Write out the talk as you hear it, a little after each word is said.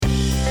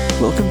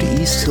Welcome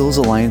to East Hills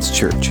Alliance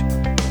Church.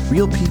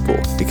 Real people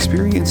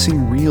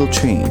experiencing real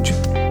change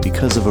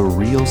because of a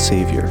real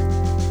Savior.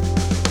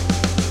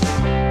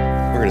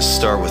 We're going to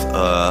start with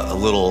a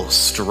little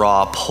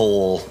straw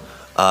poll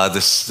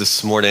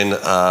this morning,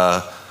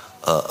 a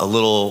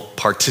little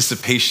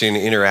participation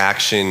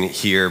interaction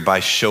here by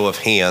show of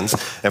hands.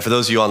 And for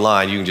those of you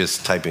online, you can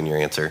just type in your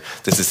answer.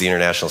 This is the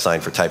international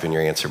sign for type in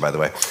your answer, by the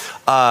way.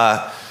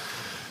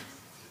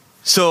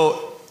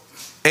 So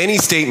any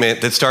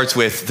statement that starts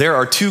with, there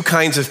are two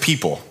kinds of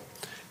people,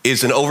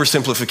 is an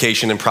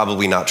oversimplification and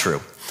probably not true.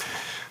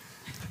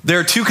 There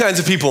are two kinds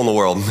of people in the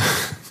world.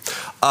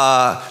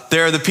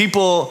 There are the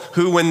people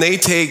who, when they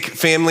take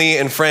family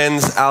and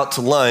friends out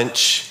to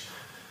lunch,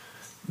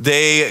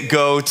 they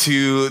go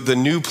to the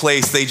new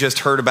place they just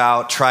heard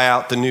about, try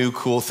out the new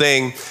cool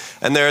thing.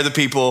 And there are the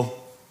people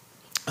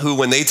who,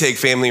 when they take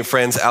family and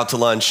friends out to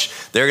lunch,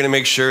 they're gonna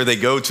make sure they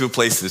go to a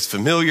place that's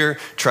familiar,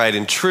 tried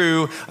and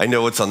true. I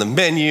know what's on the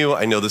menu.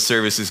 I know the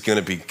service is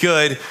gonna be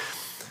good.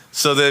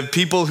 So the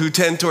people who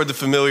tend toward the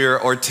familiar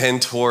or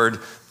tend toward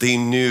the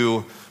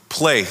new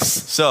place.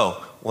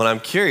 So what I'm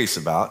curious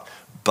about,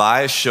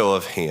 by a show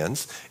of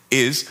hands,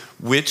 is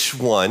which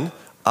one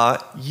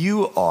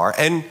you are.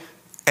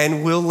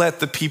 And we'll let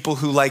the people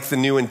who like the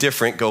new and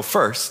different go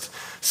first.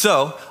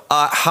 So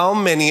how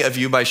many of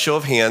you, by show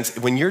of hands,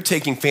 when you're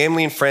taking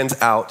family and friends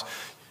out,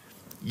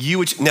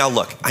 now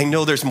look, I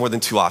know there's more than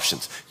two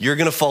options. You're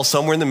gonna fall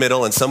somewhere in the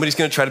middle and somebody's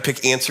gonna try to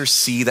pick answer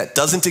C that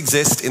doesn't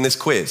exist in this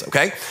quiz,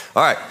 okay?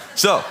 All right,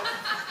 so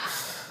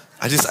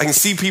I can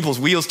see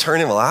people's wheels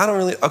turning. Well, I don't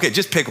really, okay,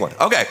 just pick one.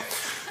 Okay,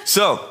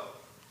 so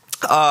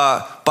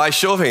by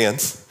show of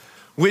hands,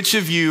 which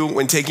of you,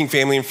 when taking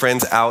family and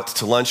friends out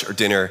to lunch or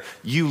dinner,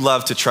 you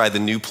love to try the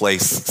new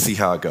place, see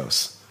how it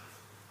goes?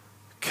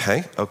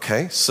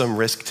 Okay, some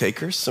risk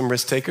takers.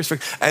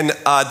 And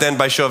then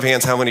by show of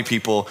hands, how many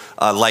people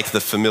like the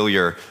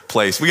familiar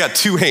place? We got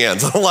two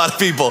hands, a lot of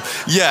people.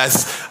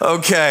 Yes,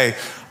 okay.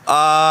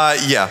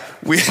 Yeah,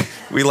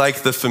 we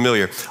like the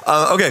familiar.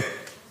 Okay,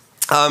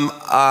 I'm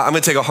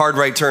gonna take a hard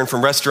right turn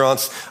from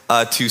restaurants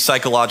to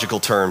psychological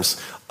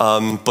terms,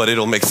 but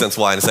it'll make sense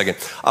why in a second.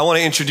 I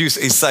wanna introduce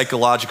a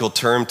psychological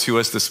term to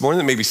us this morning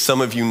that maybe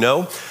some of you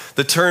know.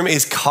 The term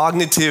is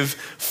cognitive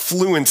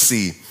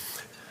fluency.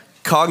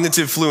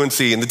 Cognitive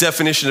fluency, and the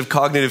definition of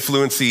cognitive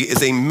fluency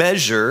is a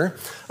measure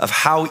of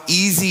how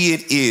easy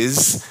it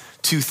is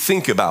to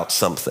think about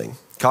something.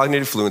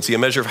 Cognitive fluency, a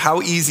measure of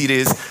how easy it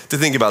is to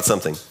think about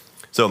something.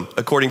 So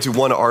according to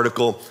one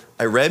article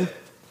I read,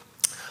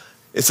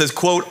 it says,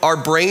 quote, "Our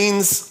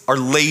brains are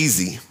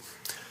lazy.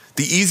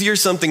 The easier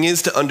something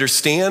is to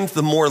understand,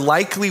 the more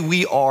likely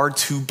we are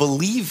to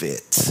believe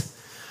it.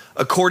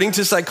 According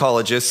to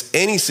psychologists,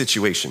 any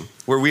situation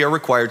where we are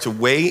required to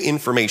weigh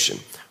information,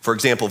 for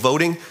example,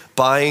 voting,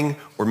 buying,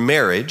 or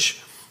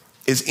marriage,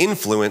 is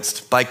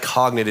influenced by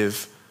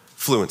cognitive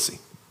fluency."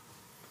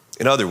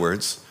 In other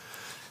words,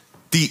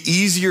 the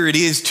easier it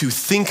is to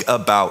think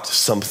about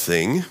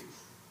something,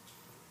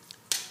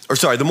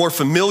 the more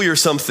familiar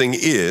something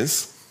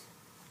is,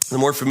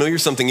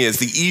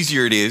 the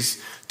easier it is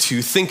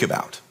to think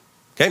about,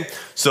 okay?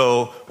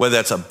 So whether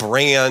that's a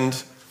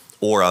brand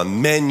or a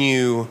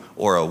menu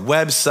or a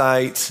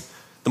website,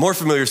 the more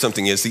familiar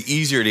something is, the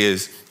easier it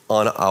is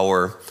on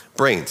our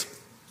brains.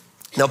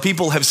 Now,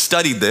 people have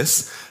studied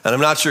this, and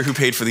I'm not sure who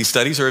paid for these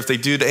studies or if they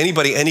do to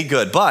anybody any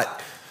good,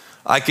 but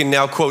I can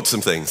now quote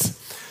some things.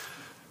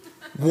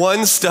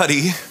 One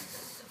study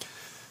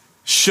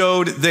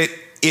showed that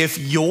if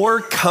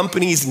your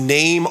company's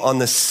name on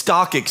the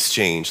stock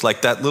exchange,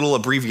 like that little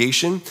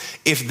abbreviation,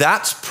 if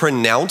that's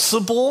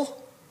pronounceable,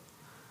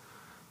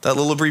 that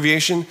little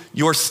abbreviation,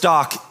 your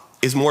stock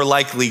is more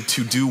likely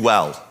to do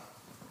well.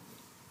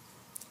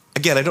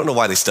 Again, I don't know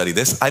why they study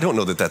this. I don't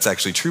know that that's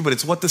actually true, but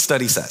it's what the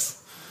study says.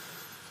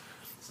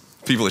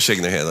 People are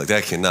shaking their head like,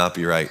 that cannot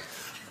be right.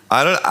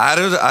 I don't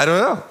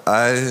know.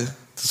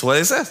 That's what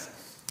it says.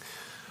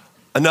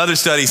 Another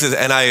study says,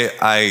 and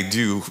I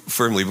do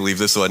firmly believe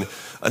this one,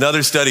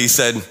 another study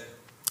said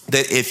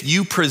that if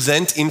you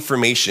present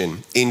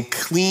information in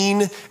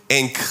clean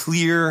and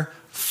clear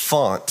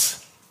font,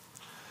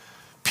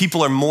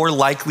 people are more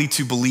likely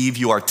to believe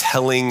you are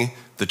telling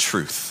the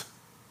truth.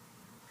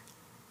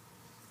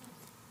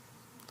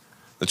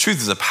 The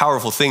truth is a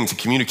powerful thing to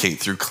communicate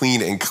through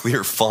clean and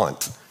clear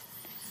font.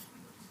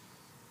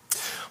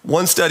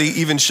 One study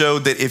even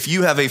showed that if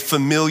you have a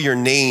familiar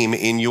name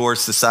in your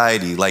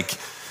society, like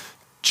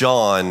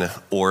John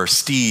or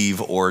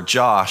Steve or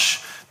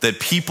Josh,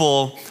 that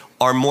people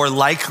are more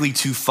likely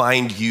to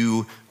find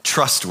you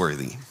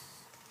trustworthy.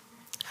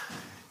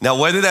 Now,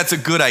 whether that's a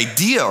good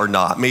idea or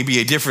not may be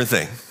a different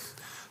thing,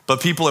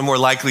 but people are more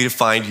likely to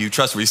find you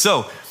trustworthy.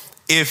 So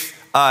if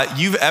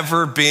you've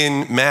ever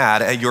been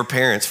mad at your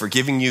parents for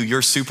giving you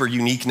your super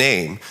unique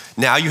name,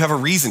 now you have a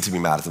reason to be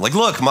mad at them. Like,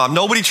 look, Mom,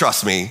 nobody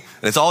trusts me,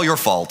 and it's all your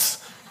fault.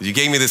 You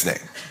gave me this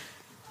name.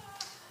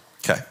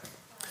 Okay.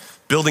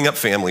 Building up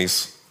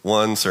families,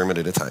 one sermon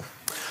at a time.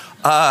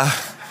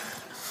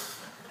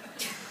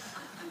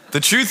 The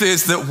truth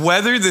is that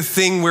whether the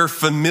thing we're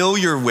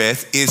familiar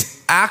with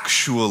is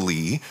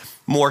actually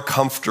more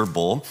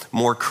comfortable,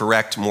 more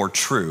correct, more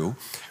true,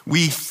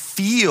 we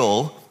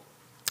feel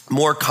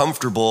more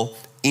comfortable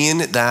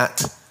in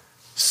that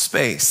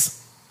space.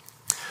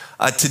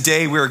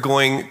 Today we're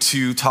going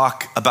to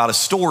talk about a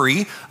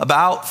story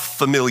about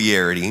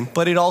familiarity,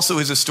 but it also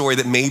is a story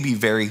that may be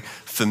very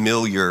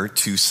familiar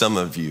to some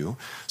of you.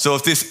 So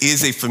if this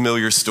is a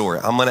familiar story,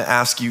 I'm going to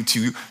ask you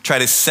to try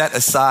to set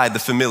aside the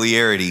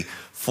familiarity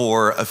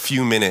for a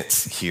few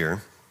minutes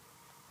here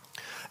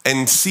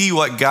and see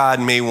what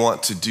God may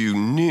want to do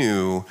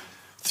new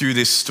through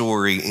this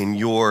story in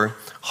your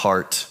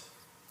heart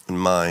and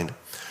mind.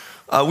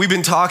 We've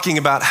been talking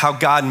about how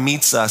God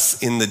meets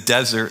us in the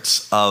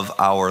deserts of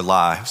our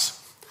lives.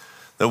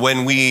 That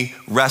when we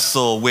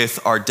wrestle with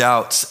our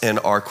doubts and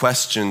our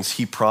questions,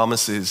 he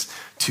promises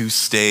to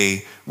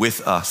stay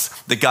with us.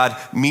 That God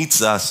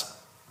meets us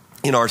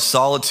in our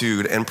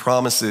solitude and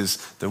promises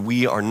that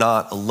we are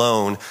not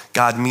alone.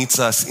 God meets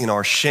us in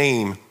our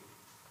shame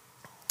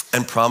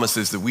and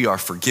promises that we are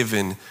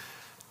forgiven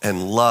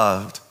and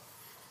loved.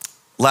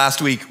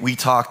 Last week, we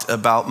talked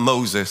about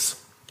Moses,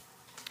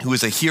 who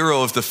is a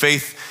hero of the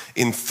faith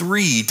in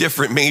 3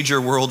 different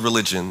major world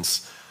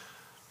religions.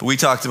 But we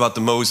talked about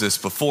the Moses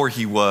before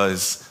he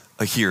was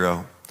a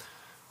hero,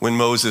 when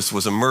Moses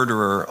was a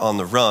murderer on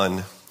the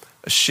run,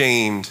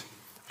 ashamed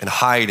and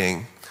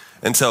hiding,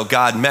 until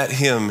God met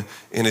him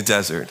in a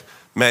desert,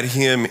 met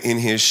him in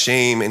his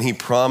shame, and he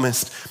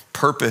promised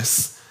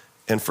purpose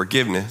and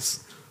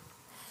forgiveness.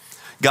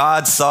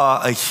 God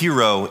saw a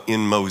hero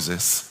in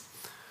Moses.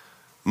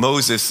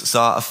 Moses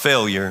saw a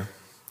failure,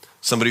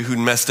 somebody who'd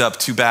messed up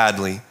too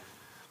badly.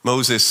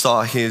 Moses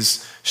saw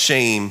his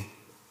shame.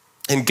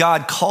 And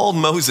God called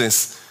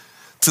Moses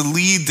to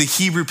lead the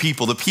Hebrew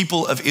people, the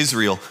people of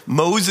Israel,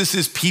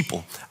 Moses'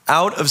 people,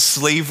 out of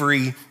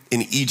slavery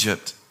in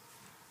Egypt.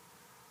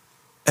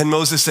 And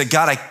Moses said,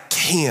 God, I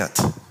can't.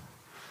 God,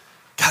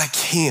 I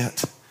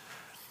can't.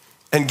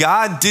 And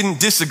God didn't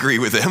disagree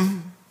with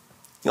him.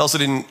 He also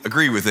didn't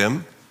agree with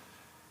him.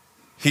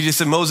 He just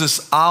said,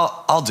 Moses,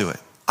 I'll do it.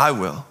 I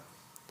will.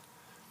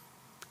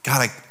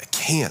 God, I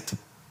can't.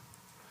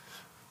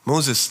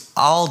 Moses,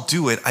 I'll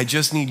do it. I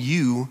just need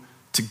you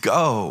to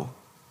go.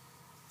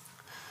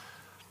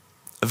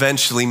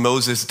 Eventually,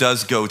 Moses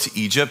does go to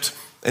Egypt,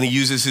 and he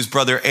uses his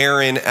brother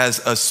Aaron as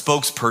a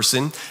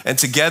spokesperson, and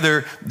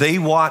together they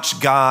watch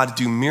God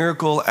do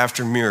miracle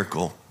after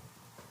miracle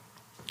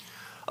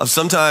of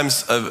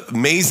sometimes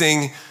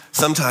amazing,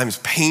 sometimes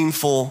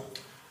painful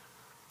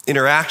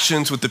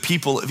interactions with the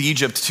people of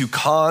Egypt to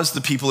cause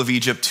the people of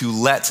Egypt to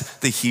let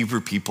the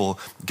Hebrew people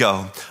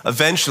go.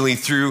 Eventually,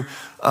 through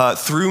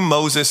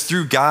Moses,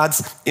 through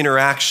God's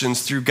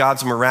interactions, through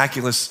God's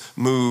miraculous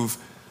move,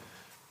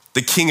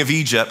 the king of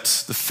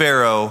Egypt, the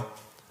Pharaoh,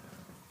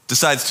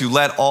 decides to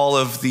let all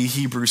of the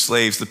Hebrew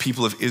slaves, the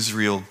people of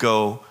Israel,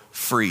 go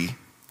free.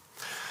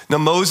 Now,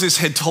 Moses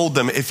had told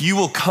them, if you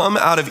will come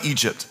out of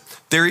Egypt,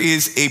 there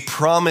is a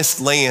promised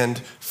land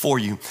for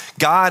you.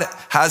 God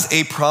has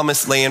a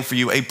promised land for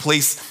you, a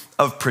place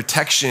of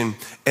protection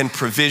and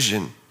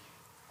provision,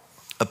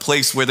 a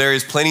place where there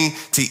is plenty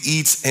to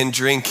eat and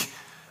drink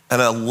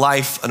and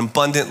an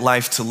abundant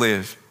life to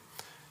live.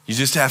 You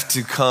just have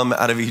to come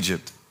out of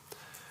Egypt.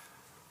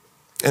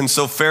 And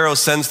so Pharaoh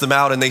sends them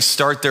out and they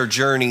start their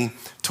journey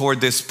toward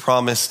this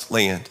promised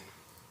land.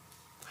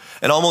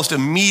 And almost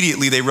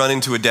immediately they run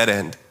into a dead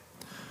end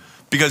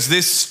because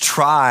this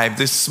tribe,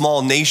 this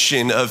small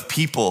nation of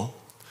people,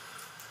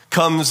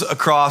 comes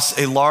across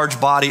a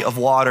large body of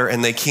water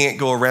and they can't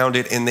go around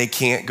it and they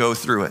can't go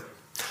through it.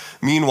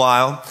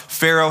 Meanwhile,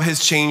 Pharaoh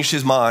has changed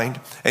his mind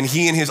and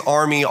he and his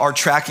army are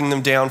tracking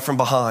them down from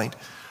behind.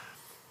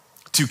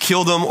 To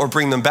kill them or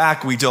bring them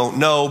back, we don't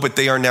know, but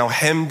they are now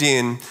hemmed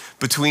in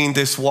between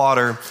this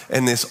water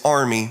and this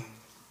army.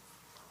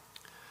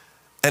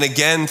 And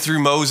again, through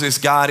Moses,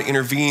 God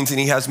intervenes and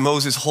he has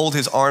Moses hold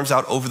his arms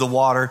out over the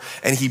water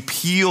and he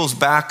peels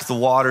back the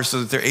water so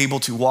that they're able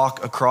to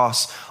walk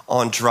across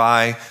on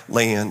dry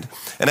land.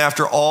 And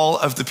after all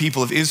of the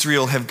people of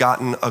Israel have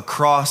gotten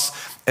across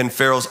and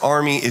Pharaoh's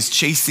army is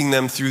chasing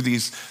them through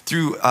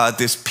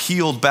this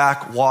peeled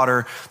back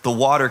water, the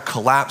water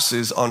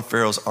collapses on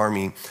Pharaoh's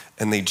army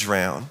and they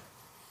drown.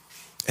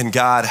 And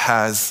God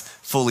has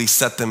fully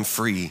set them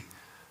free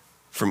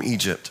from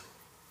Egypt.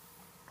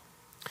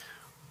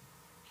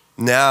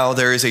 Now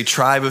there is a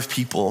tribe of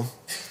people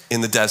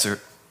in the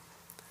desert,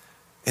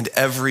 and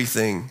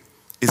everything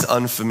is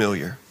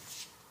unfamiliar.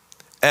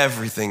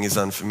 Everything is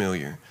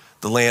unfamiliar.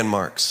 The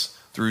landmarks,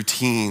 the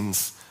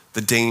routines,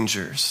 the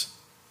dangers,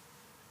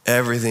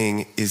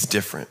 everything is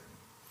different.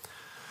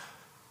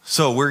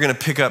 So we're going to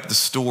pick up the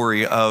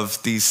story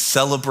of these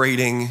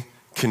celebrating,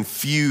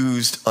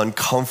 confused,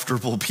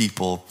 uncomfortable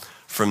people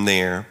from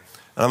there.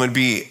 And I'm going to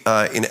be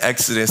in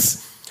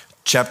Exodus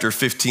chapter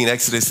 15.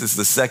 Exodus is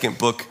the second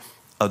book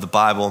of the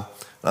Bible.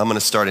 I'm going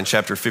to start in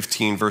chapter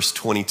 15, verse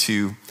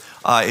 22.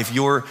 If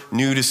you're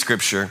new to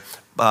Scripture,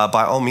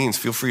 by all means,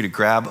 feel free to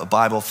grab a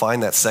Bible,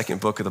 find that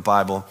second book of the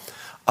Bible.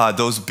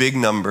 Those big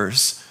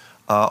numbers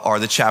are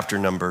the chapter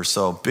numbers.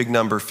 So big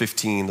number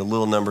 15, the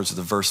little numbers are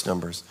the verse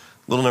numbers.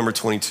 Little number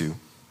 22.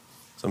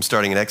 So I'm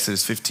starting in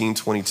Exodus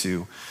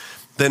 15:22.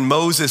 Then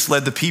Moses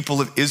led the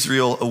people of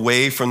Israel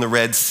away from the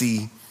Red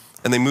Sea,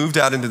 and they moved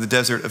out into the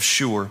desert of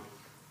Shur.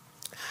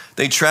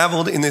 They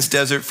traveled in this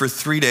desert for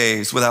 3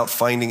 days without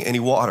finding any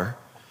water.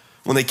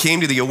 When they came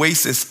to the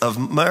oasis of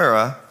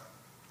Marah,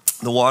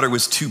 the water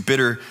was too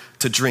bitter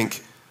to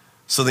drink,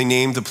 so they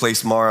named the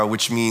place Marah,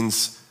 which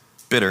means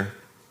bitter.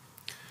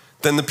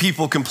 Then the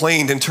people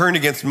complained and turned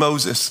against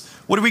Moses.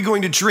 "What are we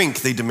going to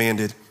drink?" they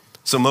demanded.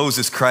 So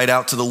Moses cried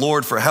out to the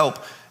Lord for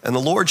help, and the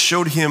Lord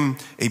showed him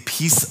a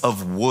piece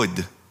of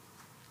wood.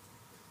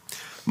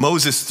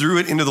 Moses threw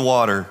it into the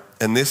water,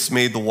 and this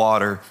made the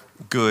water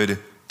good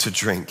to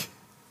drink.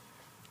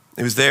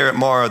 It was there at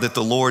Marah that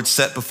the Lord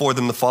set before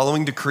them the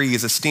following decree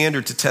as a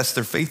standard to test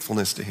their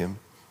faithfulness to him.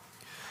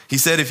 He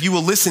said, "If you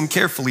will listen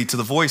carefully to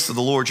the voice of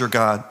the Lord your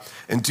God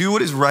and do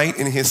what is right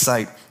in his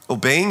sight,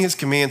 obeying his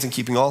commands and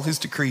keeping all his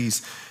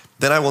decrees,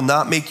 then I will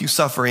not make you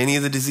suffer any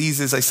of the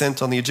diseases I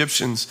sent on the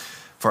Egyptians,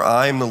 for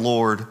I am the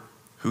Lord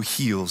who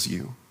heals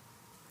you."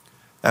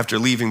 After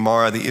leaving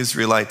Marah, the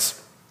Israelites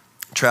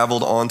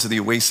traveled on to the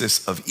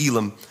oasis of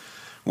Elim,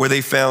 where they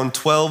found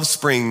 12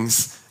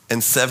 springs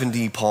and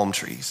 70 palm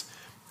trees,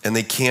 and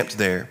they camped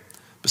there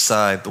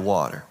beside the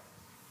water.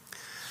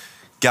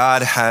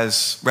 God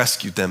has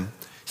rescued them.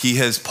 He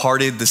has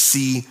parted the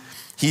sea.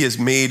 He has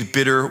made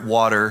bitter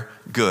water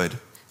good.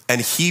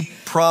 And he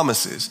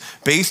promises,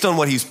 based on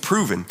what he's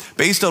proven,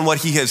 based on what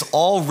he has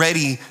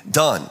already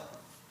done,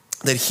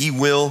 that he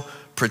will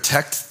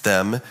protect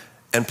them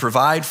and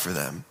provide for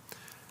them.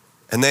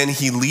 And then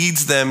he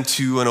leads them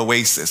to an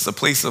oasis, a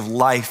place of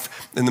life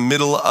in the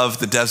middle of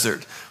the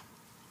desert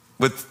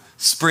with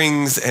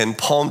springs and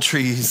palm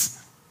trees,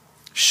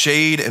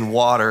 shade and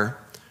water,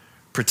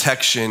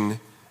 protection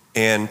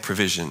and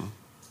provision.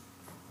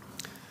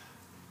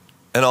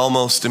 And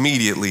almost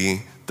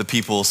immediately, the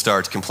people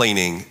start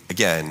complaining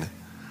again.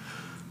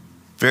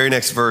 Very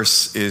next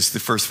verse is the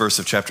first verse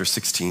of chapter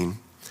 16.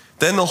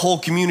 Then the whole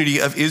community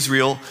of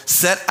Israel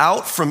set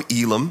out from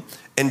Elim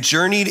and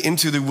journeyed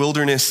into the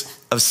wilderness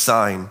of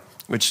Sin,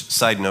 which,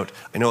 side note,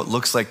 I know it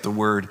looks like the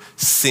word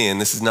sin.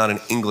 This is not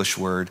an English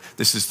word.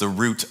 This is the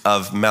root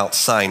of Mount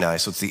Sinai,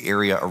 so it's the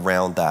area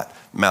around that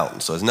mountain.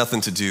 So it has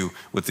nothing to do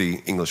with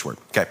the English word.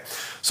 Okay,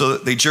 so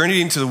they journeyed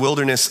into the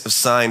wilderness of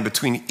Sin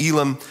between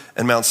Elim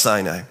and Mount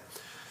Sinai.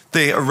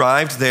 They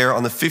arrived there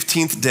on the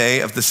 15th day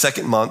of the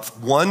second month,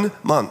 1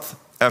 month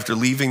after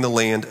leaving the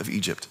land of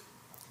Egypt.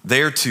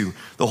 There too,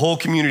 the whole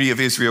community of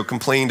Israel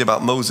complained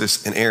about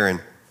Moses and Aaron.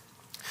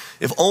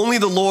 "If only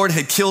the Lord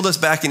had killed us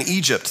back in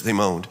Egypt," they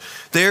moaned.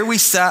 "There we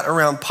sat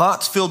around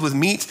pots filled with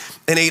meat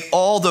and ate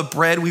all the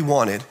bread we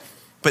wanted.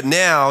 But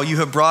now you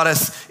have brought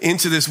us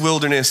into this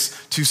wilderness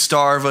to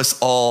starve us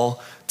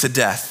all to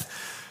death."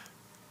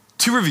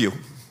 To review,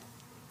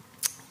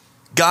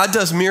 God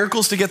does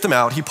miracles to get them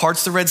out. He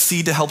parts the Red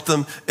Sea to help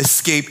them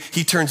escape.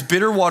 He turns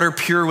bitter water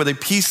pure with a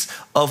piece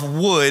of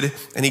wood,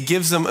 and he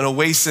gives them an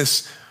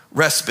oasis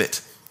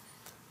respite.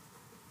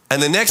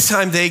 And the next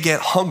time they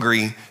get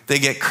hungry, they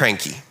get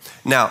cranky.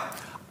 Now,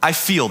 I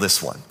feel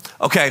this one,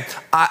 okay?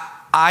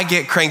 I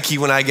get cranky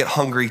when I get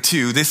hungry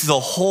too. This is a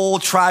whole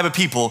tribe of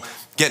people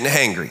getting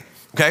hangry,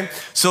 okay?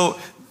 So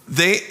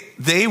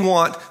they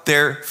want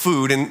their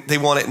food and they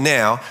want it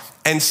now.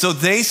 And so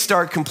they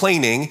start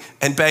complaining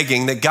and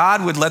begging that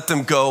God would let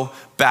them go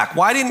back.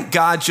 Why didn't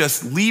God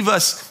just leave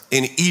us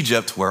in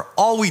Egypt where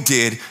all we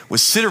did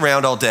was sit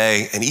around all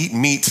day and eat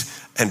meat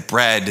and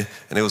bread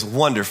and it was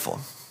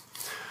wonderful?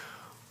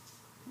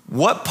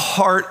 What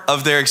part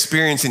of their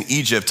experience in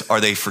Egypt are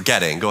they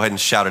forgetting? Go ahead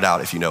and shout it out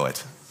if you know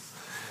it.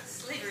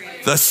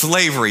 Slavery. The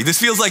slavery. This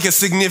feels like a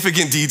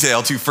significant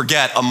detail to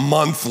forget a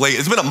month late.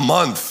 It's been a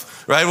month,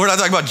 right? We're not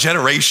talking about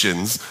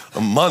generations,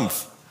 a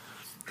month.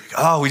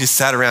 Oh, we just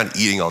sat around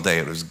eating all day.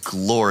 It was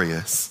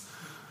glorious.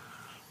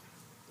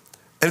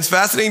 And it's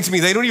fascinating to me,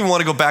 they don't even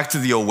want to go back to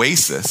the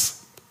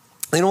oasis.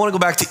 They don't want to go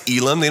back to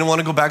Elim. They don't want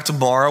to go back to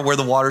Marah where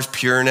the water's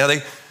pure. Now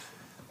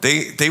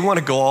they want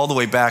to go all the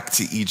way back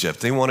to Egypt.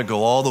 They want to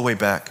go all the way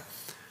back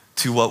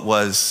to what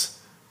was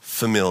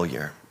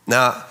familiar.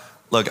 Now,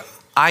 look,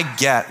 I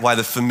get why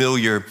the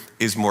familiar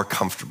is more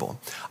comfortable.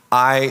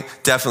 I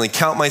definitely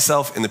count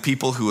myself in the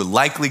people who would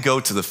likely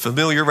go to the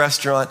familiar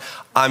restaurant.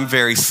 I'm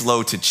very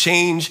slow to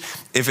change.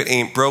 If it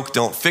ain't broke,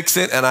 don't fix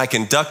it. And I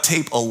can duct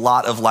tape a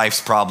lot of life's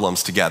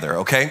problems together,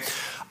 okay?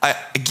 I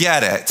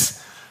get it.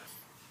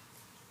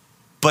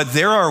 But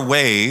there are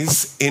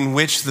ways in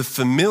which the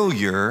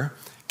familiar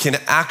can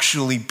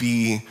actually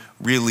be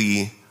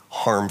really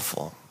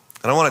harmful.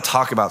 And I want to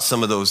talk about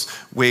some of those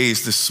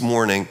ways this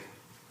morning.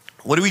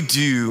 What do we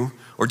do,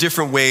 or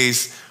different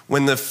ways,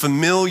 when the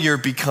familiar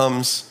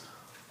becomes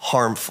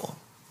harmful?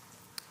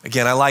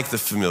 Again, I like the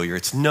familiar.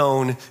 It's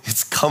known,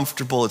 it's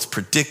comfortable, it's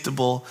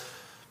predictable,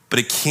 but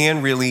it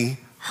can really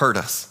hurt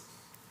us.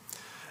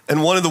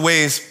 And one of the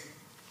ways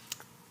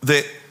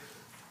that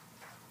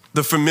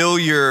the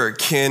familiar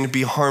can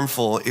be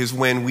harmful is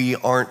when we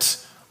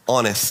aren't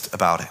honest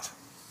about it.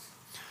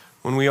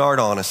 when we aren't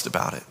honest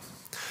about it.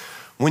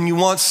 When you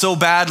want so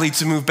badly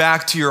to move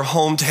back to your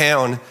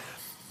hometown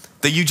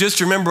that you just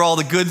remember all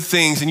the good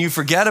things and you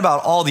forget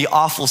about all the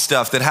awful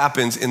stuff that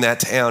happens in that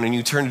town and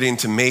you turn it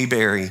into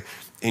Mayberry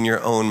in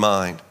your own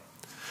mind.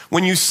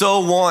 When you so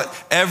want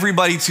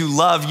everybody to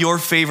love your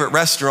favorite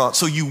restaurant,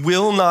 so you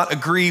will not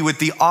agree with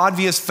the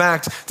obvious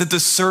fact that the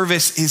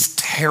service is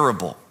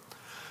terrible.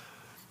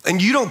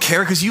 And you don't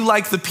care because you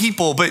like the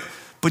people,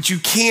 but you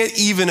can't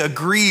even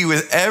agree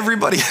with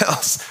everybody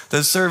else.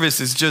 The service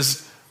is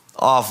just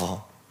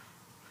awful.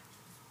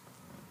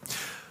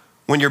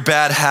 When your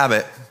bad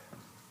habit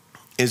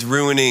is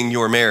ruining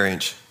your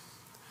marriage,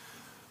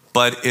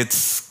 but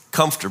it's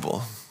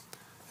comfortable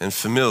and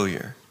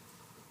familiar.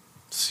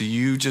 So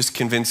you just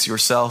convince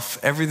yourself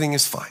everything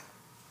is fine.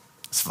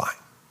 It's fine.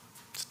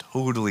 It's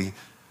totally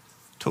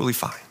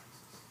fine.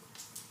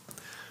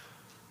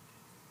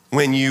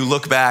 When you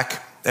look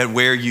back at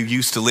where you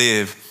used to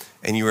live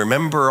and you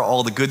remember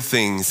all the good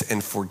things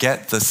and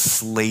forget the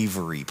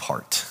slavery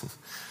part.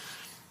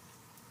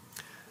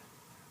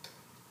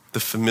 The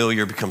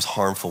familiar becomes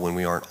harmful when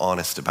we aren't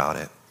honest about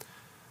it.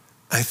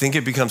 I think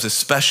it becomes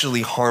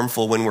especially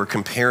harmful when we're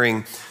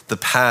comparing the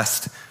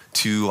past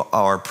to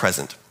our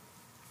present.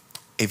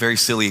 A very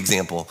silly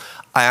example.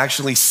 I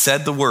actually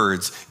said the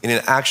words in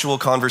an actual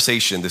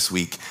conversation this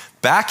week.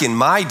 Back in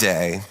my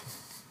day,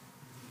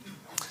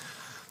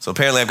 so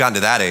apparently I've gotten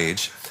to that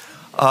age.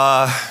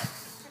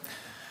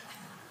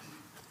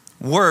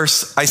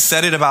 Worse, I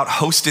said it about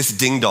Hostess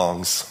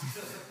ding-dongs.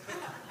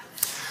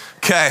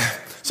 Okay,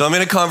 so I'm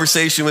in a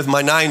conversation with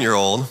my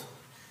 9-year-old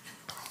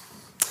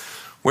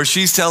where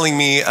she's telling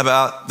me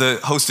about the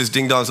Hostess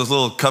ding-dongs, those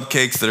little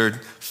cupcakes that are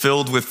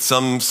filled with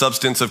some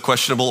substance of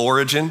questionable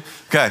origin.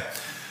 Okay.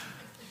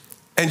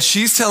 And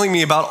she's telling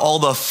me about all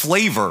the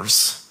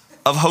flavors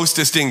of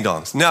Hostess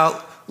ding-dongs.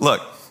 Now,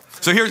 look,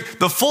 so here,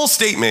 the full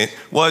statement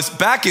was,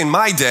 back in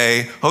my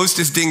day,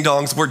 Hostess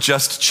ding-dongs were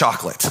just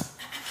chocolate.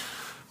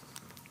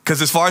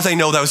 Because as far as I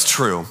know, that was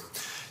true.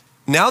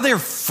 Now they're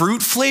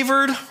fruit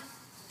flavored,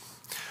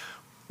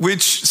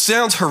 which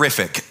sounds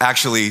horrific,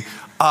 actually.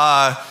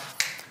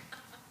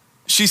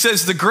 She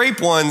says the grape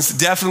ones,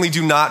 definitely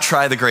do not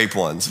try the grape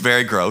ones.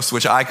 Very gross,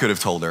 which I could have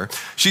told her.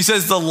 She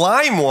says the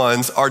lime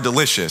ones are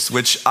delicious,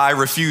 which I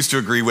refuse to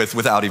agree with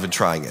without even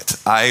trying it.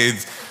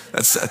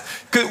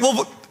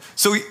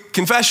 So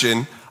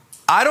confession,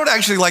 I don't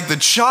actually like the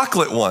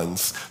chocolate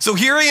ones. So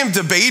here I am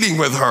debating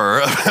with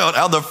her about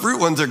how the fruit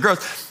ones are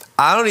gross.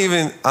 I don't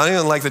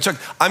even like the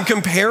chocolate. I'm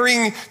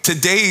comparing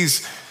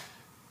today's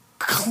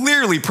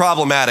clearly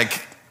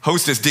problematic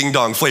Hostess Ding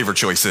Dong flavor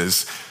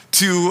choices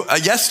to a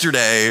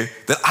yesterday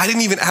that I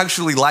didn't even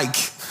actually like.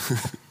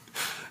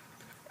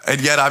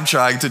 And yet I'm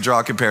trying to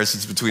draw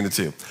comparisons between the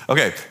two.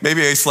 Okay,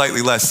 maybe a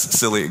slightly less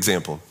silly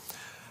example.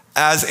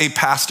 As a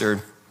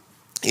pastor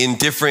in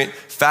different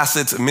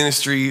facets of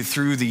ministry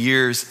through the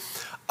years,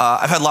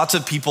 I've had lots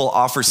of people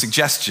offer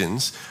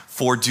suggestions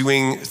for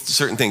doing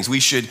certain things. We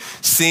should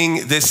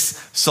sing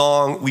this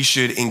song. We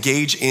should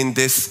engage in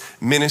this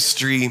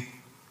ministry.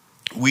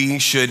 We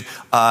should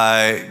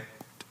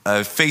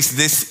face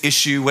this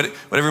issue,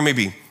 whatever it may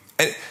be.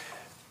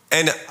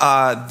 And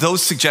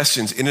those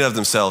suggestions in and of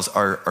themselves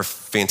are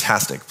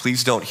fantastic.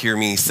 Please don't hear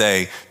me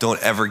say,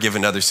 don't ever give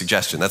another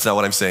suggestion. That's not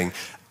what I'm saying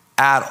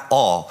at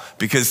all.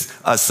 Because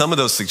some of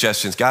those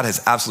suggestions, God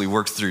has absolutely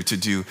worked through to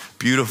do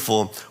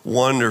beautiful,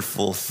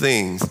 wonderful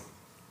things.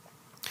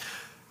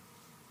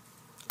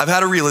 I've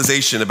had a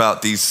realization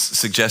about these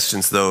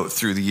suggestions, though,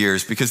 through the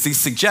years, because these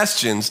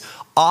suggestions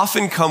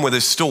often come with a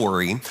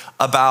story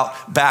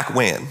about back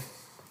when.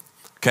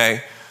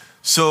 Okay,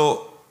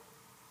 so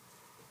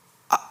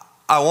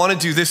I want to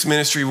do this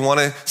ministry. We want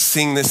to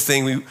sing this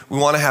thing. We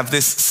want to have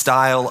this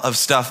style of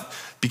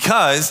stuff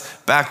because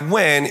back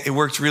when it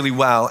worked really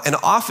well. And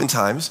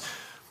oftentimes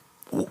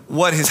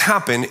what has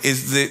happened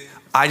is that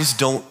I just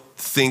don't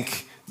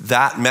think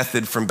that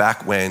method from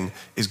back when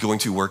is going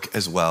to work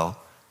as well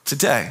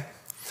today.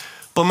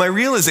 But my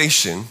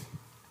realization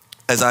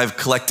as I've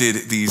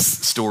collected these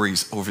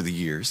stories over the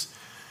years,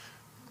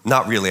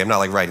 not really, I'm not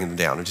like writing them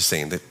down. I'm just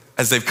saying that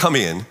as they've come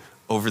in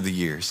over the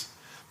years,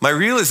 my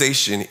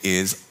realization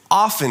is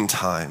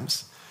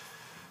oftentimes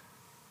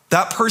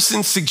that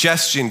person's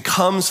suggestion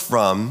comes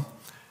from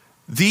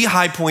the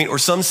high point or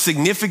some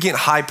significant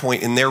high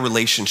point in their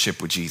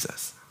relationship with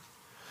Jesus.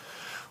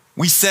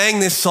 We sang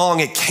this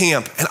song at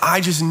camp and I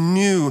just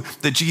knew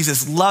that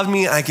Jesus loved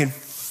me and I could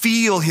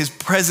feel his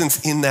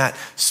presence in that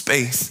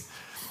space.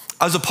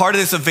 I was a part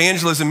of this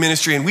evangelism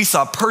ministry and we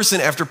saw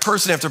person after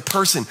person after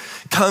person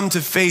come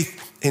to faith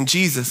in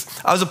Jesus.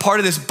 I was a part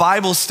of this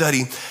Bible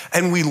study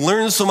and we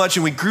learned so much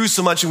and we grew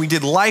so much and we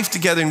did life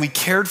together and we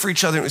cared for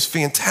each other. It was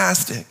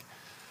fantastic.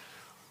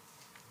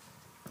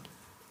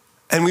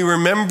 And we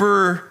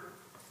remember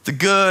the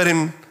good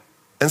and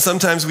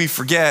sometimes we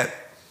forget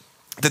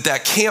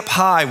that camp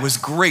high was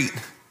great,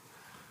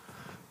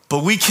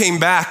 but we came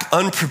back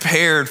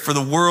unprepared for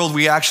the world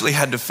we actually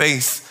had to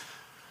face.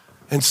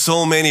 And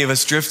so many of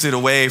us drifted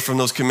away from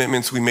those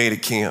commitments we made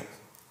at camp.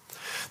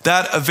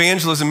 That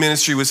evangelism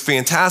ministry was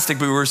fantastic,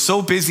 but we were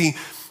so busy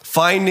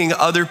finding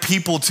other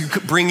people to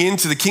bring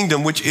into the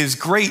kingdom, which is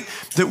great,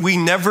 that we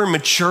never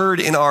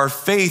matured in our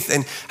faith.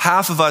 And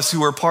half of us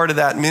who are part of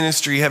that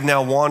ministry have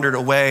now wandered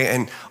away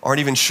and aren't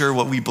even sure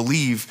what we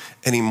believe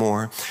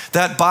anymore.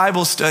 That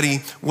Bible study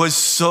was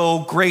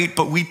so great,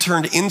 but we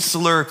turned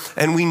insular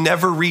and we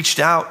never reached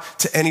out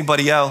to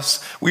anybody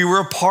else. We were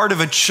a part of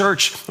a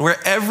church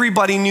where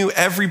everybody knew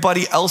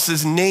everybody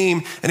else's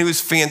name, and it was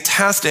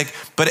fantastic,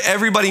 but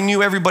everybody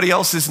knew everybody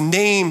else's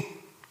name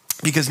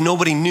because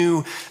nobody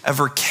new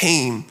ever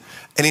came.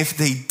 And if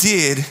they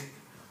did,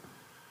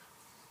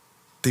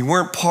 they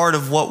weren't part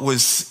of what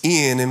was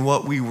in and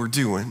what we were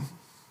doing.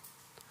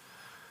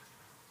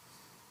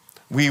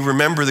 We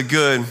remember the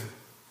good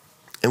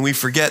and we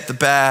forget the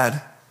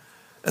bad.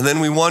 And then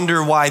we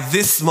wonder why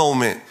this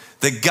moment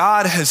that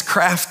God has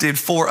crafted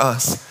for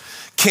us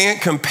can't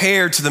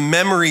compare to the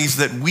memories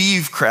that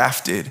we've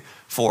crafted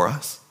for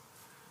us.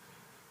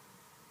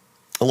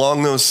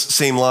 Along those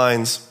same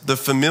lines, the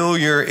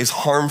familiar is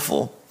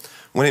harmful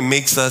when it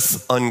makes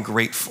us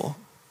ungrateful.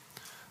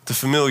 The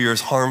familiar is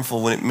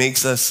harmful when it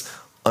makes us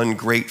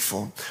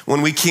ungrateful.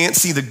 When we can't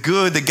see the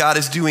good that God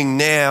is doing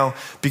now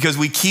because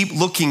we keep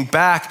looking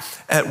back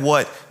at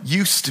what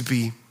used to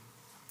be.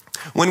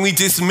 When we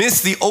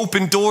dismiss the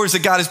open doors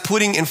that God is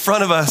putting in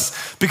front of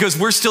us because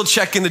we're still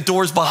checking the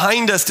doors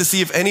behind us to see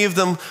if any of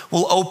them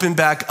will open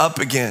back up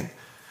again.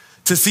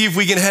 To see if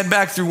we can head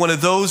back through one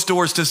of those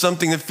doors to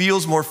something that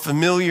feels more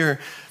familiar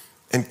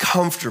and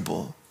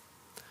comfortable.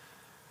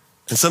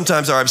 And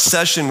sometimes our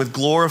obsession with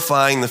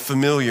glorifying the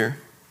familiar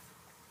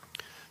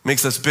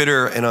makes us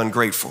bitter and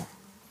ungrateful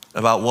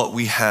about what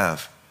we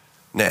have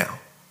now.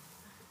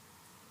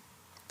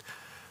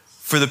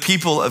 For the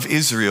people of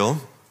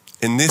Israel,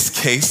 in this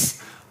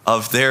case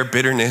of their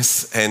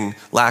bitterness and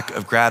lack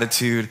of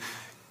gratitude,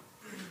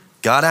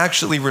 God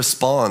actually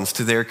responds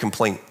to their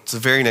complaint. It's the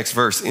very next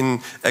verse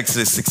in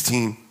Exodus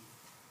 16.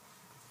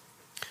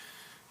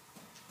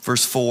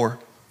 Verse 4.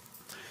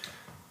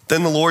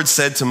 Then the Lord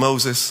said to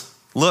Moses,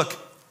 "Look,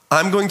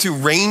 I'm going to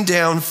rain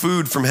down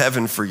food from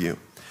heaven for you.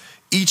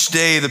 Each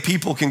day the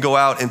people can go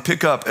out and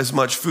pick up as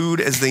much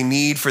food as they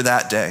need for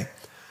that day.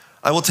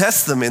 I will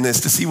test them in this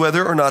to see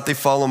whether or not they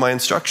follow my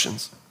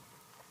instructions.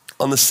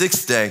 On the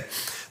 6th day,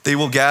 they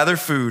will gather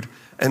food,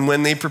 and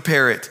when they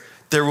prepare it,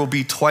 there will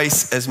be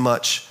twice as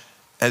much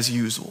as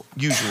usual.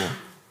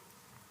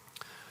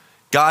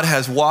 God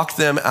has walked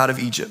them out of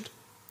Egypt,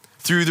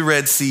 through the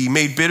Red Sea,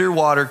 made bitter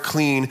water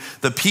clean.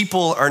 The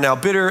people are now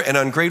bitter and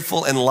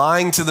ungrateful and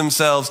lying to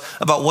themselves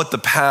about what the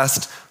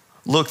past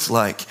looked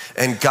like.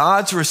 And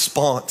God's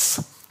response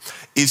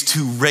is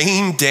to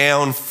rain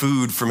down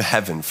food from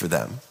heaven for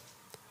them.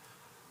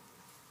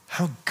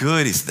 How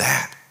good is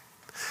that?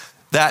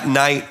 That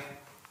night,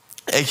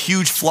 a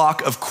huge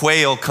flock of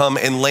quail come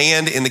and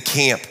land in the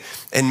camp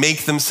and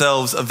make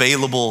themselves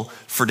available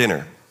for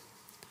dinner.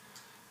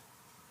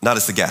 Not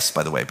as the guests,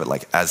 by the way, but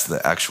like as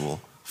the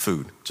actual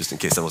food, just in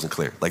case that wasn't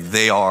clear. Like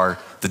they are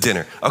the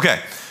dinner.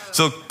 Okay,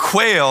 so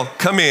quail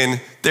come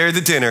in, they're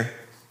the dinner.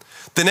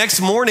 The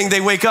next morning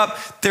they wake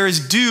up, there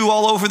is dew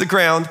all over the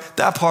ground.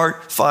 That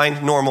part,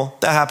 fine, normal.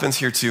 That happens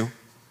here too.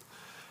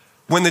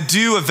 When the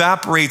dew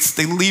evaporates,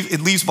 it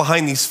leaves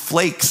behind these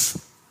flakes.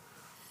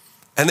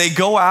 And they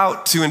go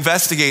out to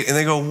investigate and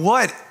they go,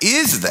 what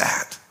is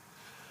that?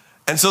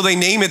 And so they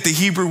name it the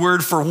Hebrew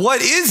word for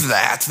what is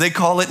that? They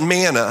call it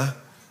manna.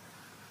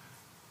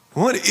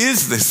 What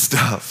is this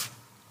stuff?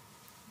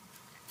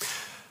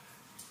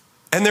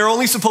 And they're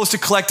only supposed to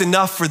collect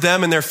enough for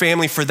them and their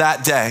family for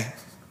that day.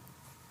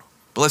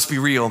 But let's be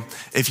real.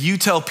 If you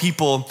tell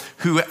people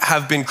who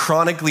have been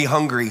chronically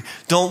hungry,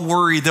 don't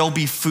worry, there'll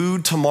be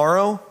food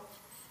tomorrow,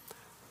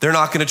 they're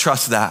not going to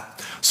trust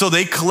that. So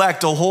they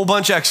collect a whole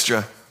bunch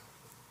extra.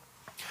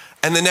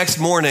 And the next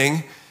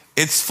morning,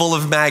 it's full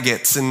of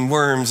maggots and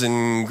worms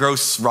and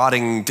gross,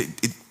 rotting,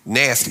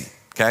 nasty,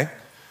 okay?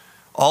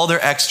 All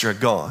their extra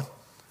gone.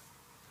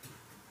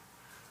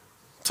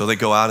 So they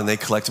go out and they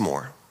collect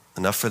more.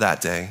 Enough for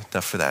that day,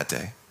 enough for that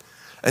day.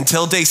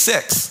 Until day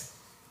 6,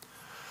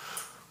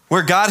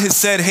 where God has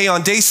said, hey,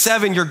 on day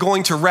 7, you're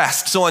going to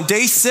rest. So on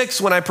day 6,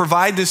 when I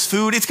provide this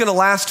food, it's gonna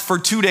last for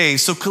 2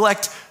 days. So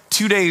collect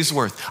 2 days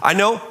worth. I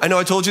know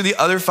I told you the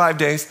other 5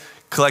 days,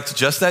 collect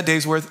just that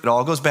day's worth, it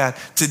all goes bad.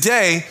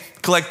 Today,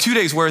 collect 2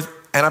 days worth,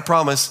 and I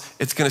promise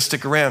it's gonna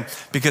stick around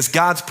because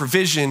God's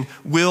provision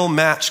will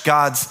match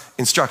God's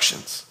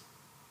instructions,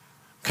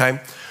 okay?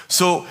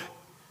 So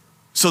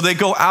they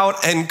go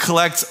out and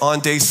collect on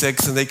day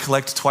 6 and they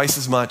collect twice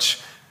as much,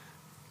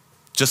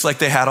 just like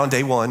they had on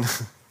day 1.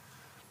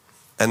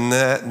 And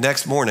the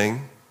next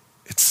morning,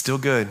 it's still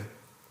good.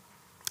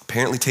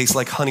 Apparently tastes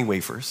like honey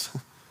wafers.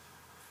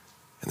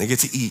 And they get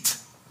to eat.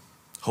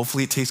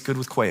 Hopefully it tastes good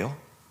with quail.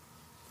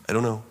 I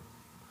don't know.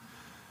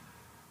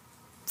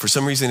 For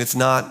some reason, it's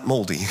not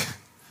moldy.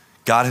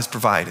 God has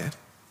provided.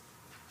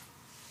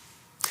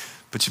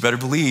 But you better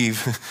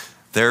believe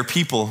there are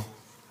people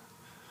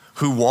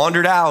who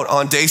wandered out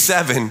on day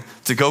 7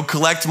 to go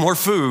collect more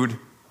food,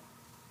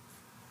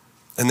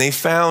 and they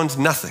found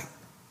nothing.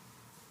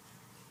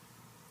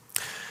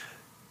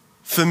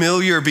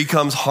 Familiar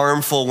becomes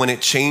harmful when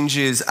it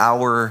changes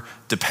our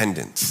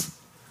dependence.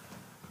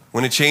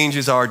 When it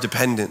changes our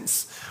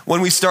dependence. When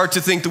we start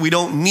to think that we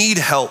don't need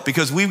help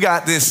because we've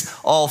got this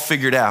all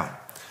figured out.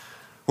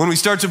 When we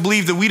start to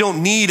believe that we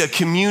don't need a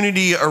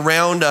community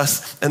around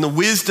us and the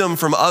wisdom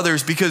from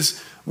others because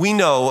we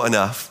know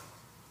enough.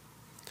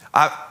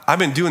 I've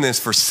been doing this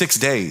for 6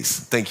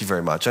 days. Thank you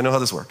very much. I know how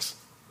this works.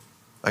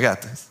 I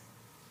got this.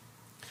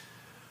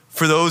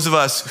 For those of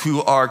us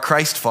who are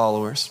Christ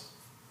followers,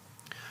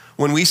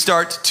 when we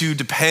start to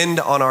depend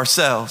on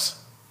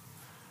ourselves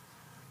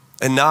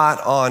and not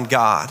on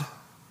God,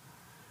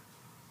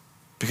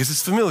 because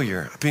it's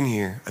familiar, I've been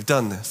here, I've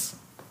done this.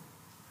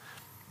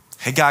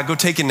 Hey, God, go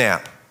take a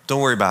nap. Don't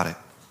worry about it.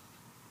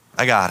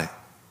 I got it.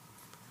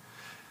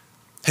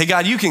 Hey,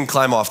 God, you can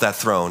climb off that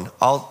throne.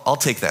 I'll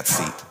take that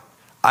seat.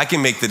 I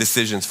can make the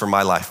decisions for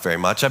my life very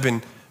much. I've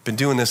been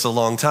doing this a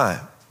long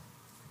time.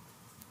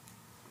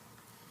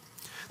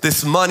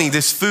 This money,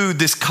 this food,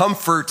 this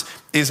comfort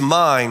is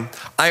mine.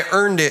 I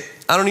earned it.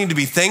 I don't need to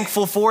be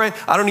thankful for it.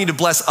 I don't need to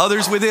bless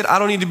others with it. I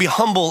don't need to be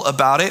humble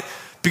about it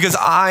because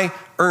I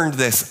earned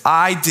this.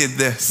 I did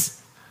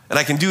this. And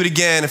I can do it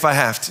again if I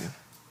have to.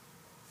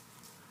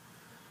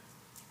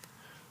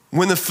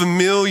 When the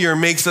familiar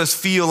makes us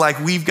feel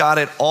like we've got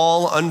it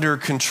all under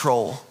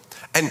control.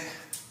 And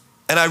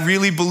I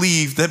really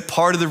believe that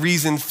part of the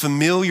reason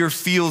familiar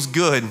feels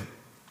good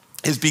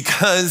is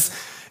because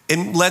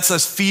it lets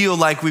us feel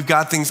like we've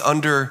got things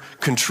under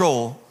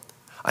control.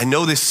 I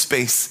know this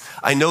space.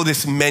 I know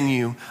this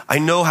menu. I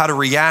know how to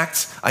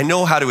react. I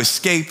know how to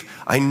escape.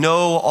 I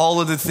know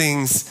all of the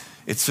things.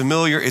 It's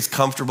familiar. It's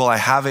comfortable. I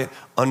have it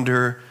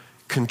under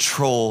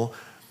control.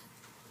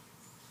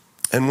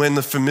 And when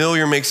the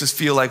familiar makes us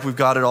feel like we've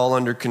got it all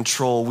under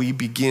control, we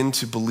begin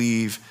to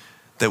believe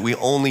that we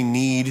only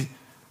need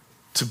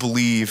to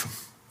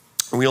believe,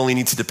 we only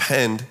need to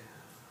depend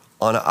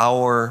on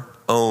our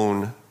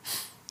own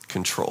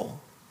control.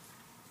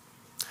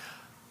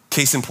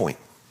 Case in point,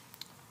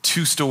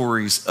 2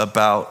 stories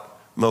about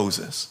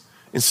Moses.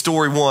 In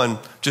story 1,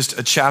 just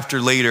a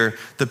chapter later,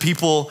 the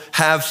people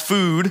have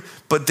food,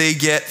 but they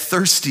get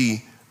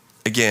thirsty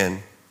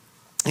again.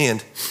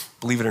 And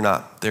believe it or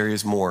not, there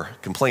is more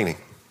complaining.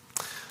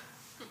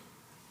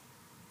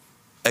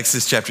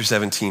 Exodus chapter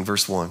 17,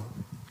 verse 1.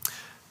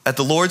 At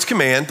the Lord's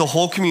command, the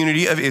whole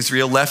community of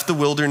Israel left the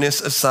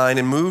wilderness of Sin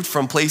and moved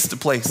from place to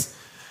place.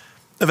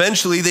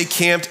 Eventually, they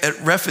camped at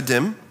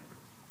Rephidim,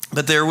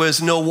 but there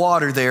was no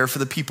water there for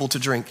the people to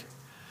drink.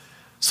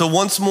 So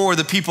once more,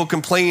 the people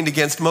complained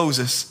against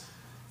Moses.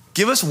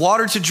 Give us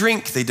water to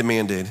drink, they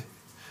demanded.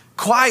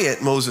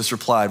 Quiet, Moses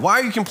replied. Why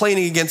are you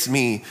complaining against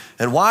me?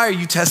 And why are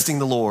you testing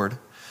the Lord?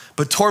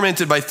 But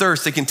tormented by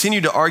thirst, they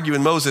continued to argue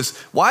with Moses.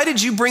 Why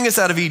did you bring us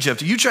out of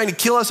Egypt? Are you trying to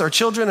kill us, our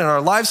children, and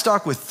our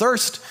livestock with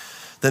thirst?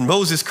 Then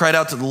Moses cried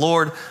out to the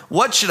Lord,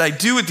 what should I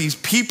do with these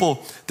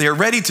people? They are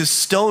ready to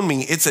stone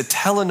me. It's a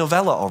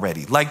telenovela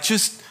already.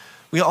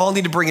 We all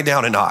need to bring it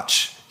down a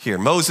notch. Here,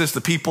 Moses,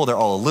 the people, they're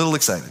all a little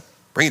excited.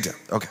 Bring it down.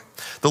 Okay.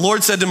 The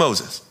Lord said to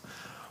Moses,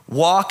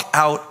 walk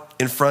out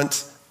in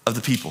front of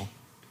the people.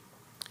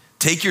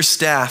 Take your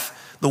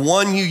staff, the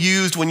one you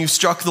used when you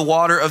struck the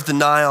water of the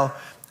Nile,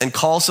 and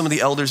call some of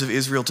the elders of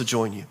Israel to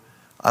join you.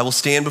 I will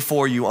stand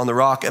before you on the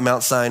rock at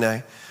Mount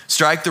Sinai.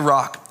 Strike the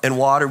rock, and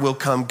water will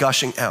come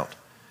gushing out.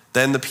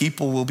 Then the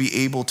people will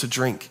be able to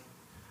drink.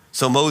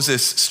 So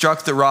Moses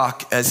struck the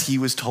rock as he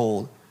was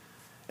told,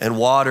 and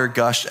water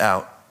gushed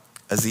out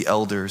as the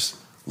elders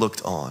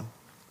looked on.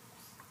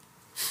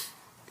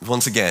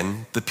 Once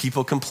again, the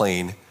people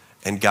complain,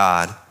 and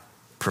God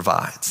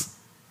provides.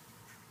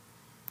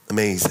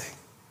 Amazing.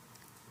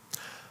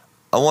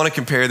 I want to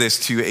compare this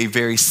to a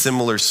very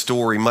similar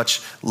story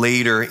much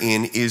later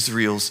in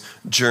Israel's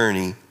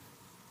journey.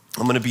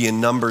 I'm going to be in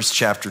Numbers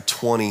chapter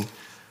 20.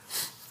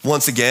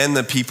 Once again,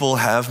 the people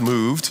have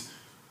moved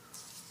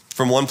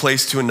from one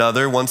place to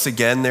another. Once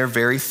again, they're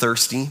very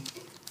thirsty.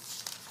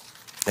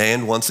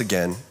 And once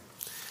again,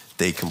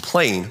 they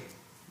complain.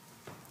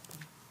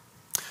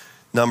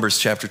 Numbers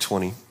chapter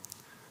 20,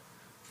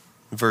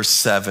 verse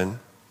 7.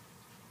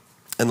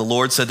 And the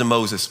Lord said to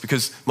Moses,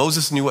 because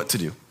Moses knew what to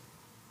do.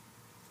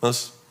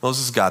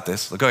 Moses got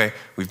this. Like, okay,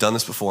 we've done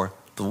this before.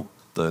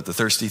 The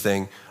thirsty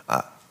thing.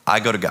 I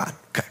go to God.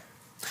 Okay.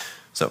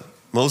 So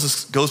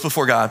Moses goes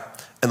before God,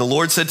 and the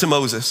Lord said to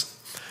Moses,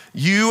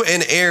 you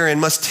and Aaron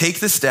must take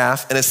the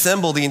staff and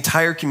assemble the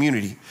entire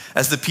community.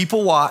 As the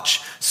people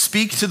watch,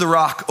 speak to the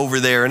rock over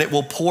there, and it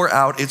will pour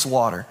out its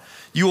water.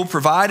 You will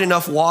provide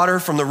enough water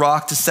from the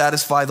rock to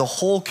satisfy the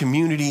whole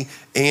community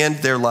and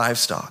their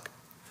livestock.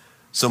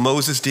 So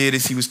Moses did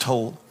as he was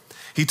told.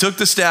 He took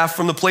the staff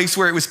from the place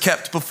where it was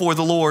kept before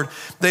the Lord.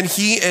 Then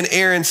he and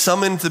Aaron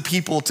summoned the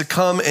people to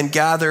come and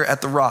gather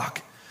at the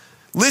rock.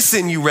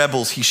 Listen, you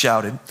rebels, he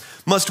shouted.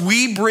 Must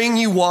we bring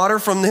you water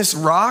from this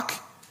rock?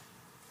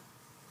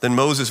 Then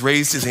Moses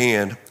raised his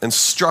hand and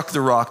struck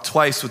the rock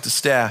twice with the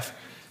staff,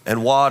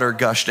 and water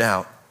gushed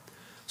out.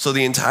 So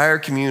the entire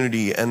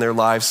community and their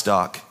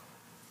livestock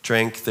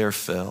drank their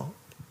fill.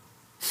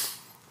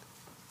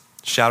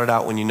 Shout it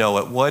out when you know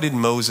it. What did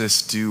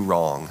Moses do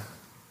wrong?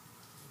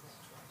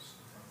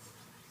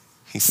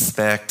 He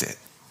smacked it.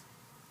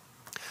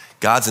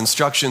 God's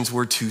instructions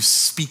were to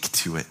speak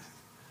to it.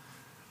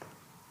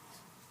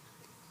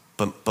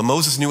 But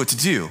Moses knew what to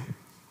do,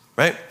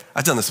 right?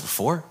 I've done this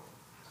before.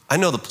 I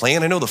know the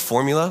plan. I know the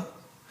formula.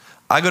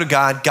 I go to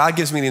God. God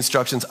gives me the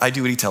instructions. I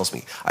do what he tells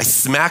me. I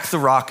smack the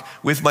rock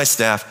with my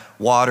staff.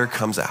 Water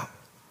comes out.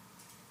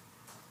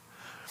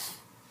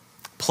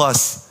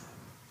 Plus,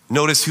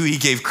 notice who he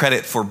gave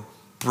credit for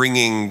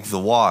bringing the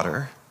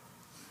water.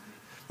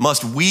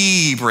 Must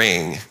we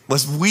bring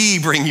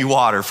you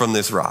water from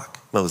this rock,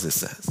 Moses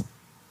says.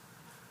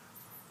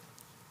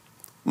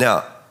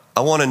 Now,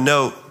 I want to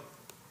note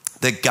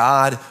that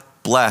God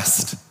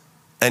blessed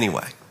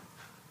anyway.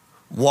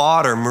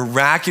 Water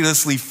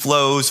miraculously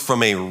flows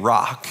from a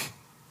rock.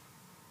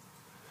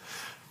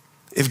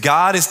 If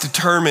God is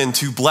determined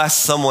to bless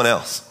someone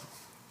else,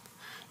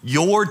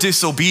 your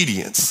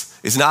disobedience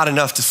is not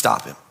enough to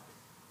stop him.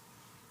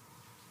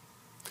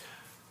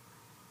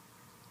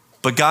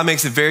 But God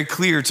makes it very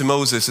clear to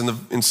Moses in the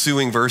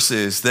ensuing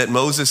verses that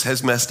Moses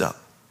has messed up.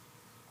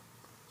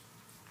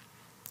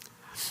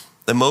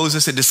 That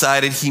Moses had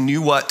decided he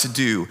knew what to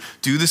do.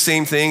 Do the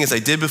same thing as I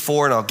did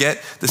before and I'll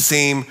get the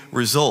same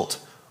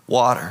result,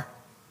 water.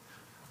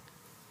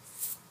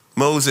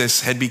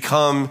 Moses had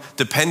become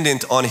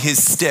dependent on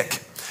his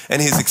stick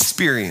and his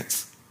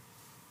experience,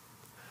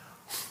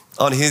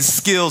 on his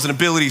skills and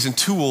abilities and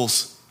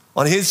tools,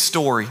 on his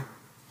story,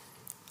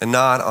 and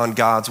not on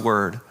God's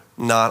word,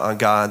 not on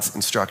God's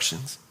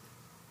instructions.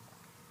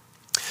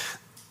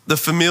 The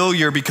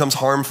familiar becomes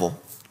harmful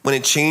when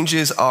it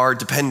changes our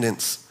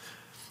dependence,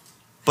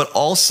 but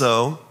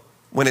also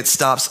when it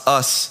stops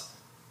us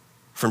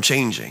from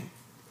changing.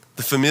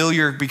 The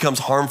familiar becomes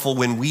harmful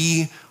when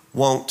we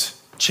won't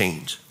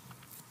change.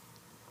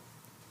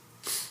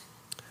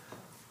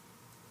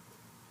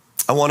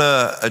 I want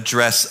to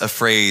address a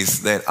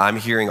phrase that I'm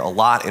hearing a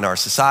lot in our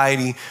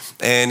society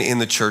and in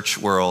the church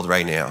world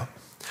right now.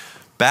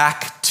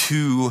 Back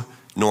to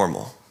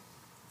normal.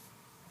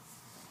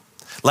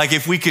 Like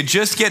if we could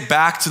just get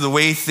back to the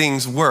way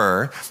things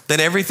were, then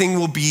everything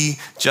will be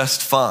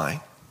just fine.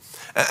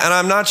 And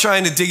I'm not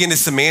trying to dig into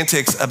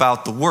semantics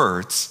about the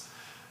words.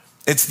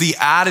 It's the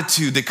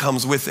attitude that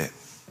comes with it.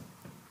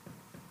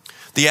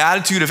 The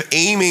attitude of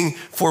aiming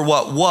for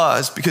what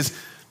was, because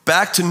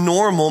back to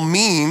normal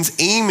means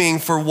aiming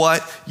for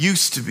what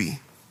used to be,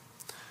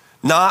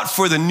 not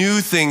for the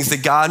new things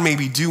that God may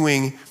be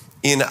doing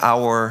in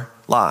our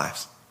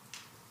lives.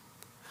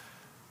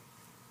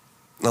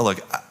 Now look,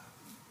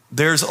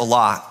 there's a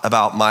lot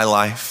about my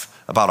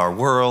life, about our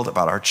world,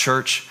 about our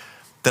church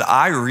that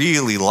I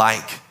really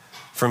like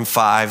from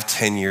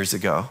 5-10 years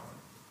ago.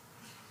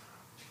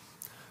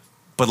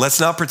 But let's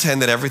not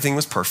pretend that everything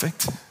was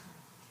perfect.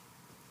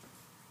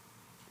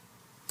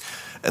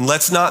 And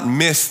let's not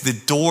miss the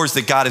doors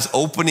that God is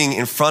opening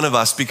in front of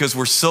us because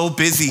we're so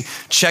busy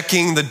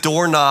checking the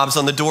doorknobs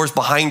on the doors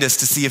behind us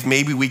to see if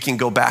maybe we can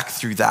go back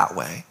through that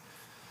way.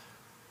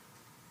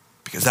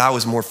 Because that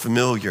was more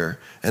familiar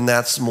and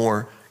that's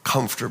more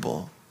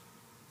comfortable.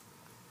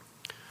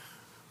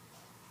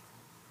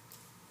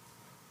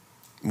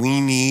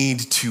 We need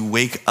to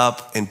wake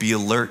up and be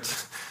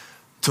alert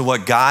to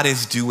what God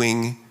is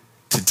doing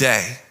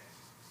today.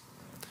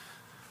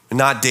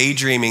 Not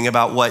daydreaming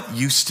about what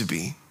used to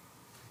be.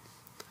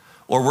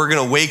 Or we're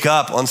gonna wake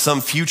up on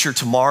some future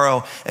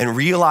tomorrow and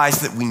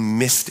realize that we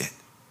missed it.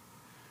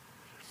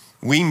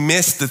 We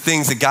missed the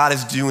things that God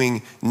is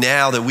doing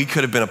now that we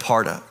could have been a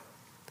part of.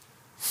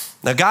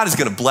 Now, God is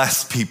gonna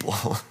bless people,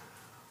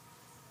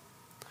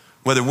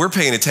 whether we're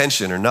paying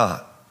attention or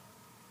not.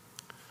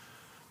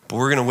 But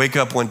we're gonna wake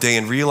up one day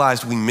and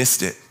realize we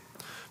missed it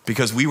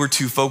because we were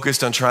too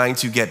focused on trying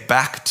to get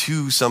back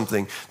to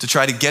something, to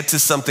try to get to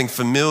something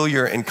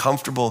familiar and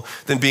comfortable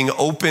than being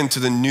open to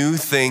the new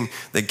thing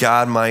that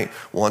God might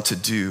want to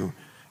do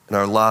in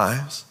our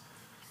lives.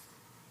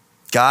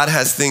 God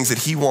has things that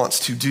he wants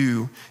to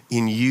do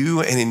in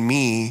you and in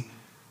me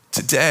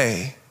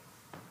today.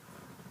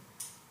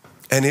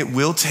 And it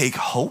will take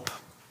hope,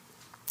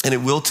 and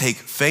it will take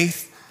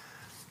faith,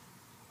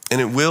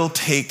 and it will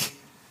take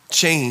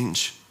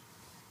change.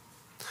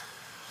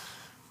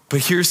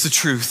 But here's the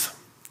truth,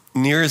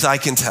 near as I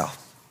can tell.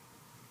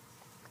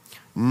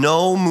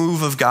 No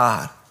move of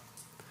God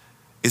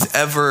is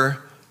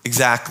ever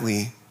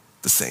exactly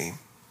the same.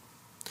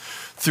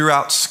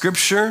 Throughout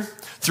Scripture,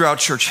 throughout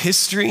church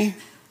history,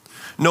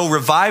 no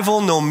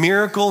revival, no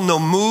miracle, no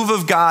move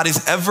of God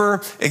is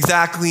ever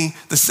exactly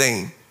the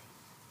same.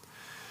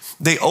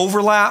 They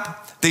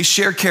overlap, they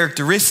share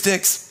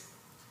characteristics,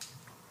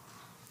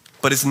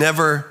 but it's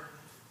never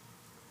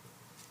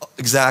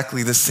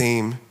exactly the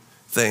same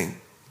thing.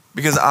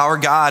 Because our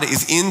God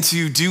is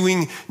into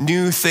doing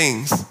new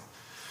things,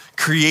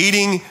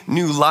 creating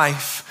new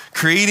life,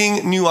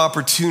 creating new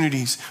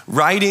opportunities,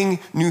 writing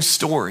new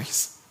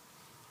stories.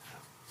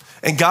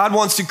 And God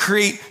wants to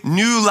create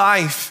new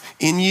life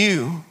in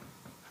you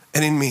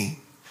and in me.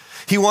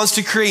 He wants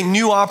to create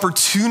new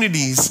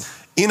opportunities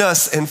in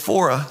us and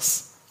for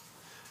us.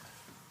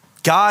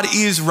 God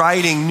is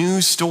writing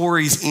new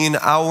stories in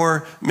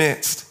our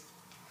midst.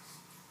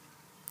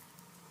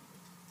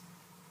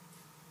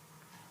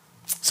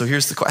 So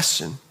here's the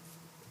question.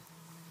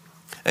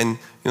 And you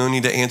don't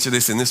need to answer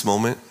this in this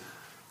moment,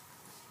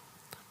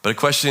 but a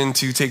question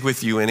to take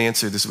with you and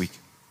answer this week.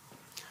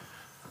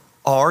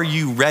 Are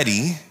you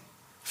ready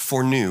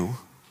for new?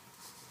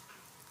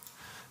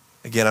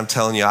 Again, I'm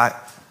telling you,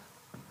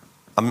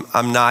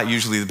 I'm not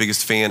usually the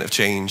biggest fan of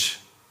change.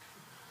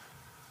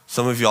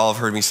 Some of y'all have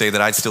heard me say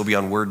that I'd still be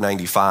on Word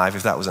 95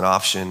 if that was an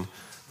option.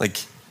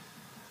 But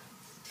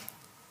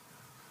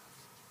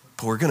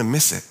we're gonna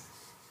miss it.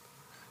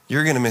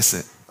 You're gonna miss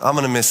it. I'm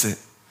gonna miss it.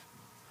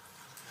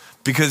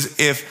 Because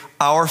if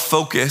our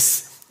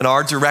focus and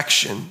our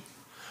direction,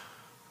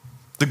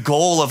 the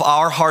goal of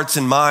our hearts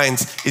and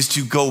minds is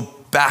to go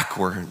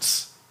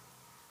backwards,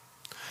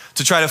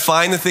 to try to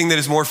find the thing that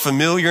is more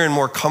familiar and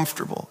more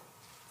comfortable,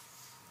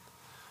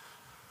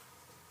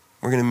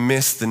 we're going to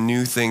miss the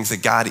new things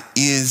that God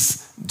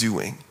is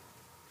doing,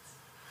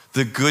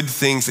 the good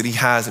things that he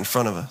has in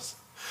front of us.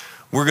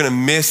 We're going to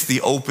miss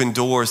the open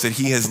doors that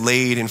he has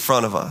laid in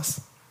front of us,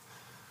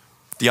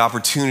 the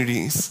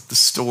opportunities, the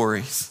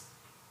stories.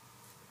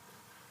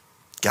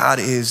 God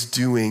is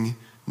doing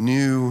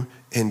new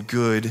and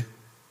good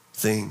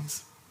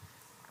things.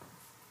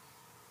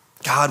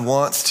 God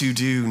wants to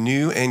do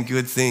new and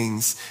good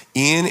things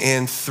in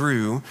and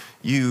through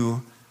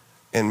you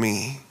and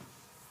me.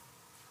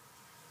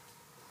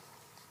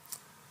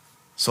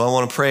 So I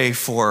want to pray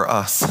for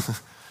us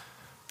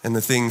and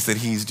the things that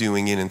he's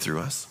doing in and through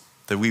us,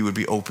 that we would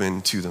be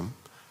open to them.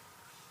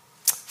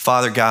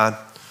 Father God,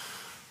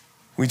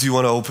 we do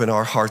want to open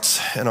our hearts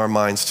and our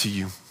minds to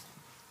you,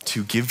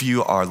 to give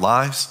you our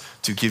lives,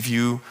 to give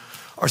you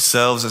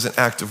ourselves as an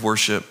act of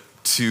worship,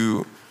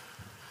 to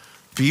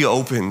be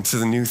open to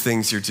the new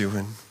things you're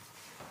doing.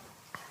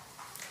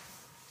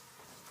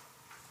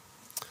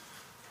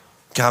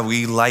 God,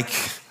 we, like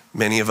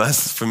many of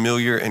us,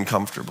 familiar and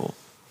comfortable.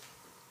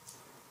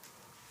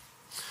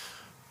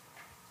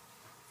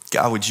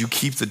 God, would you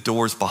keep the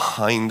doors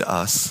behind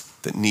us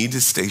that need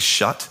to stay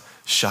shut?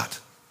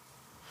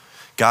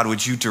 God,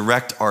 would you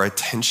direct our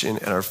attention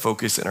and our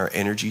focus and our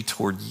energy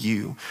toward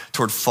you,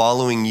 toward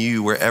following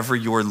you wherever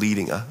you're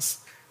leading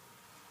us.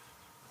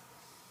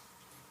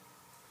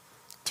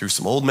 Through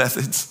some old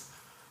methods,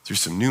 through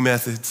some new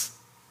methods,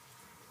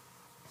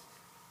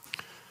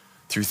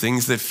 through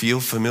things that feel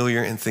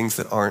familiar and things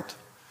that aren't.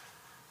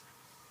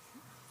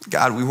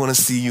 God, we want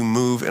to see you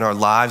move in our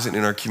lives and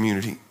in our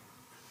community.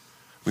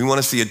 We want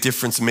to see a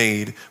difference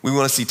made. We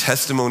want to see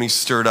testimonies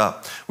stirred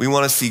up. We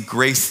want to see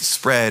grace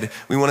spread.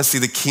 We want to see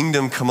the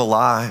kingdom come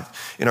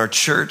alive in our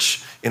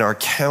church, in our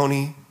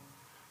county.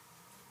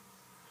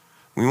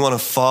 We want to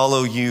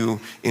follow you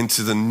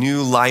into the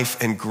new life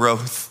and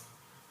growth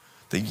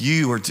that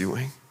you are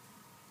doing.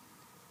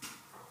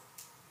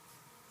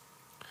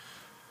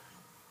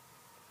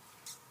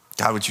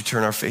 God, would you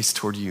turn our face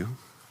toward you?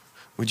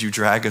 Would you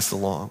drag us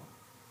along?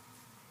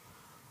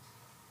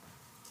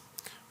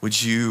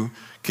 Would you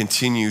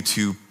continue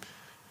to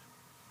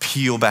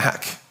peel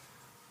back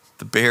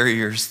the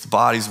barriers, the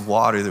bodies of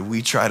water that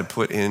we try to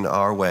put in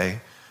our way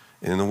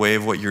and in the way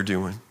of what you're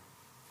doing?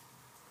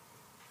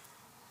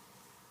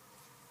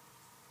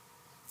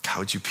 God,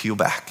 would you peel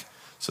back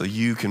so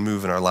you can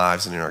move in our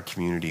lives and in our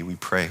community? We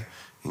pray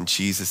in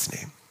Jesus'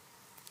 name.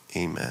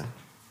 Amen.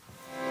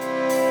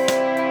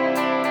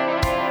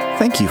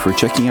 Thank you for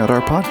checking out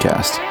our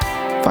podcast.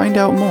 Find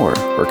out more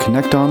or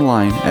connect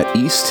online at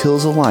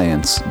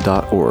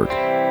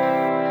easthillsalliance.org.